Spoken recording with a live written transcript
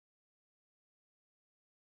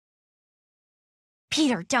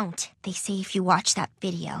Peter, don't. They say if you watch that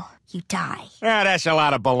video, you die. Ah, that's a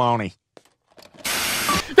lot of baloney.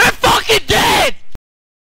 They're fucking dead!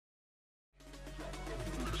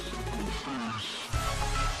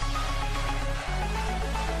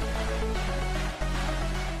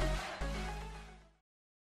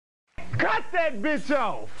 Cut that bitch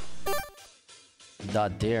off! The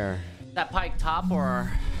deer. That pike top or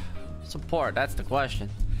support? That's the question.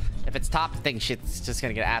 If it's top, I think shit's just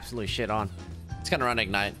gonna get absolutely shit on. It's gonna run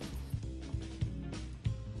ignite.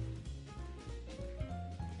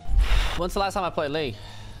 When's the last time I played League?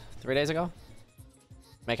 3 days ago?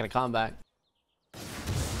 Making a comeback.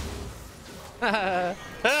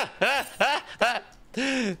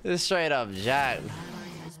 This straight up jack.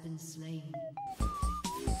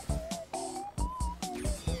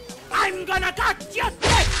 I'm gonna cut your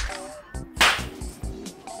dick!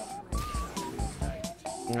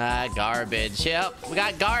 Ah, garbage. Yep, we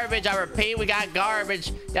got garbage. I repeat, we got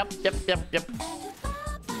garbage. Yep.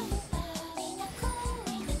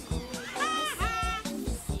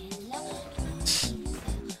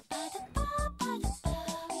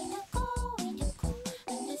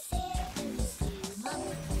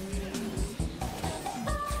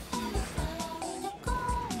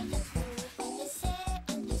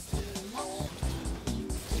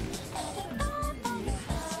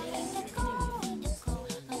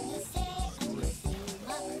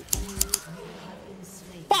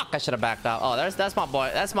 I should have backed out. Oh, that's my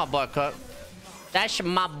boy. That's my boy Cook. That's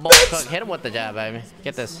my boy Cook. Hit him with the jab, baby.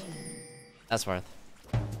 Get this. That's worth.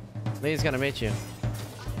 Lee's gonna meet you.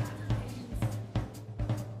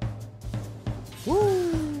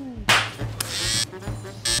 Woo!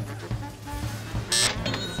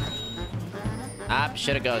 Ah,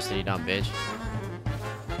 should have ghosted you, dumb bitch.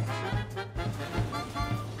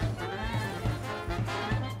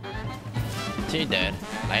 She dead.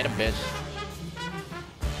 Later, bitch.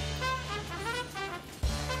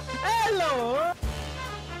 Hello!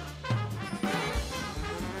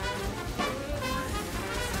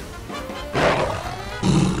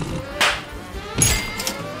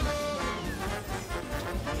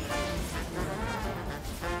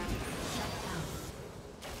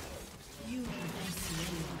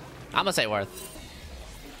 I'm gonna say worth.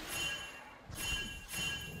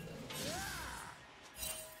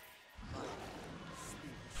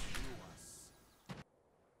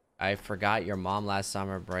 I forgot your mom last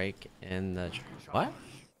summer break in the... What?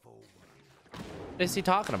 What is he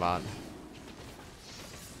talking about?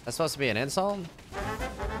 That's supposed to be an insult?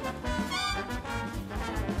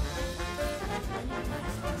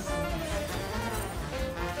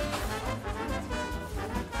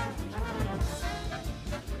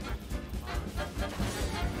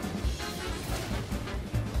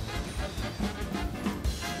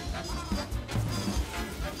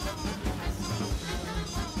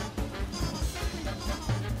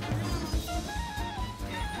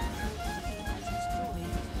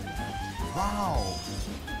 Wow.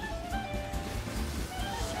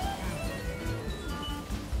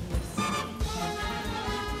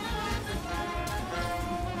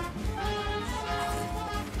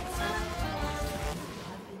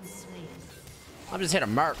 I'm just here to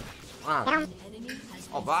murk.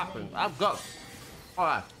 Oh, bathroom. I'm good.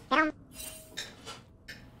 Alright.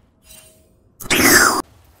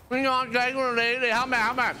 You know, I'm saying,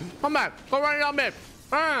 how back. Go right down mid.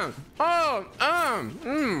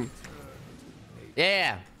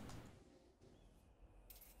 Yeah.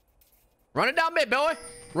 Run it down mid, boy.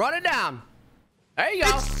 Run it down. There you go.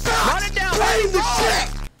 Run it down.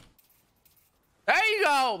 There you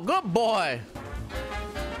go. Good boy.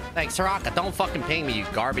 Thanks, Soraka. Don't fucking ping me, you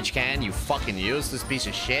garbage can. You fucking useless piece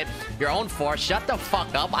of shit. Your own force. Shut the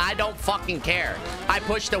fuck up. I don't fucking care. I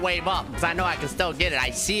pushed the wave up because I know I can still get it. I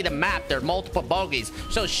see the map. There are multiple bogeys.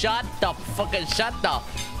 So shut the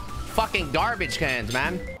fucking garbage cans,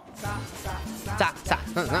 man.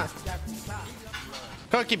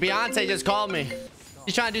 Cookie Beyonce just called me.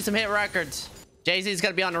 He's trying to do some hit records. Jay-Z's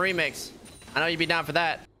gonna be on the remix. I know you'd be down for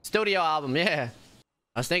that. Studio album, yeah.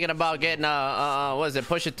 I was thinking about getting what is it,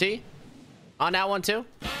 Pusha T on that one too.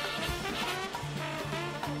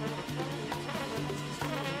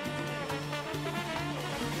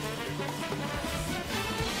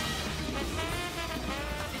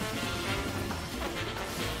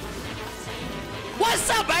 What's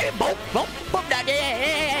up, baby? Boop, boop, boop, that,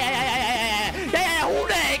 yeah, who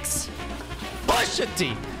next? Pusha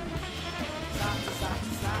T.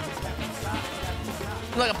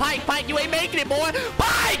 Look, Pike, you ain't making it, boy.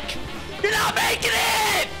 Pike, you're not making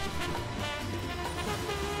it.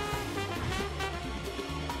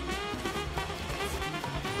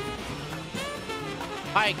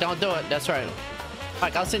 Pike, don't do it. That's right.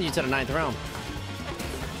 Like, I'll send you to the 9th realm.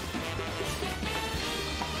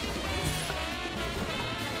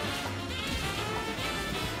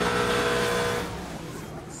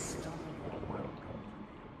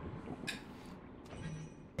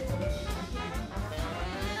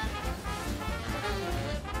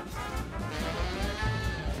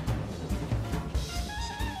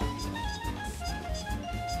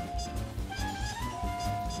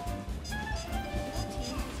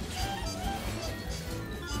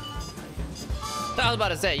 I was about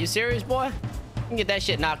to say, you serious, boy? You can get that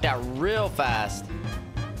shit knocked out real fast.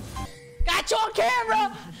 Got you on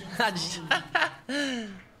camera!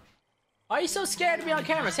 Why are you so scared to be on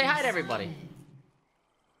camera? Say hi to everybody.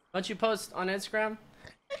 Don't you post on Instagram?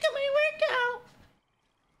 Look at me workout.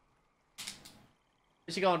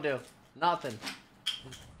 What you gonna do? Nothing.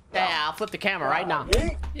 Yeah, I'll flip the camera right now.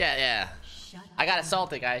 Yeah. I got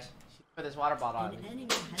assaulted, guys. Put this water bottle on me.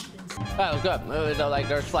 Oh, good. It was like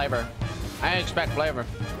there's flavor. I didn't expect flavor.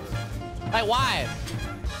 Like, why?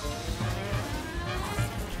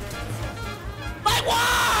 Like,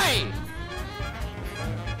 why?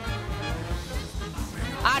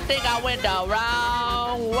 I think I went the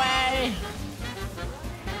wrong way.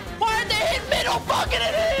 Why did they hit middle fucking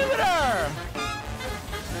inhibitor?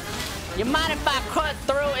 You mind if I cut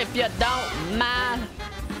through if you don't mind?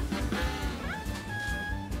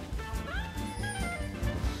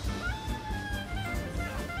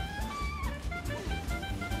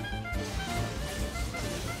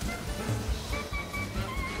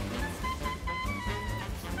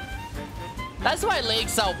 That's why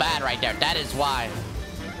League's so bad right there. That is why.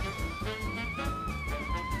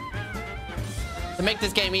 To make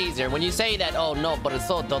this game easier, when you say that, oh no, but it's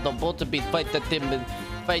so difficult to be fight the team,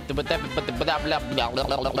 fight with that, but blah blah blah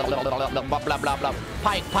blah blah blah blah.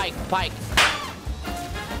 Pike.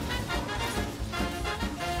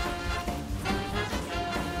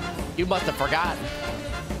 You must have forgotten.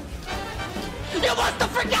 You must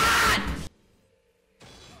have forgotten.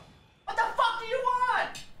 What the fuck do you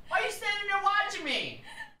want? Why are you standing there watching me?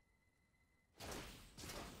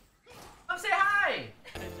 Come say hi.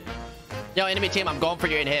 Yo, enemy team, I'm going for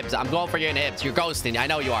your inhibs. I'm going for your inhibs. You're ghosting. I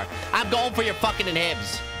know you are. I'm going for your fucking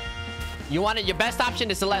inhibs. You want it? Your best option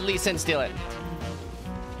is to let Lee Sin steal it.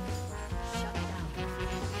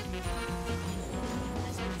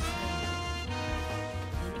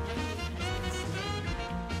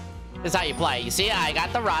 This is how you play. You see, I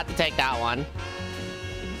got the rod to take that one.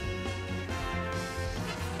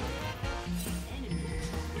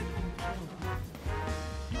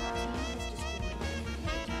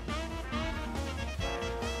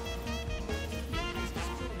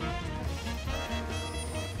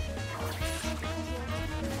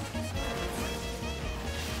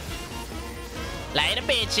 Later,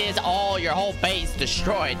 bitches. Oh, your whole base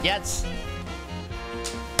destroyed. Yes.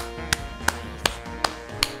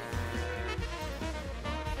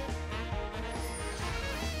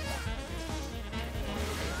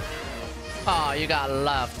 Oh, you got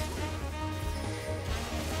left.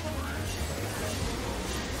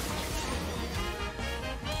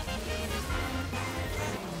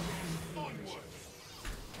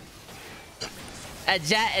 A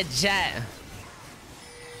jet.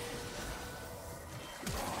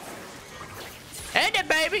 End it,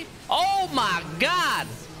 baby. Oh my god.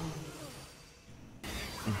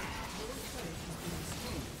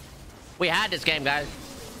 We had this game, guys.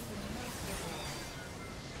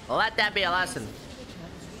 Let that be a lesson.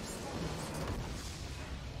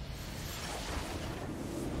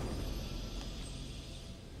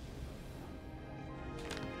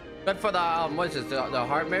 Good for the what is this? The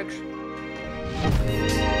heart mix.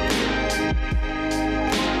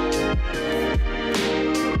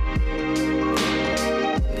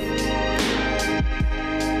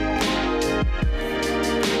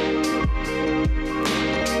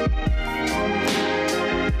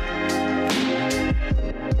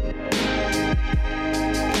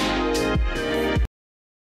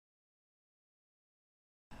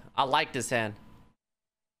 I like this hand.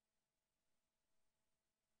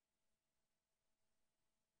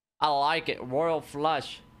 I like it. Royal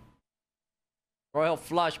flush. Royal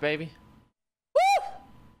flush, baby. Woo!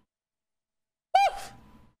 Woo!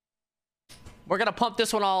 We're gonna pump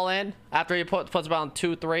this one all in after he puts about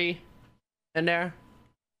 2-3 in there.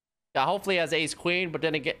 Yeah, hopefully he has ace queen, but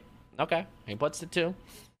then again, okay, he puts the 2.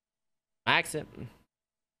 Max it.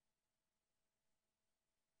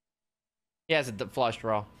 He has a flush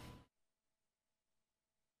draw.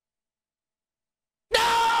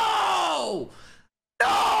 No!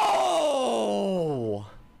 No!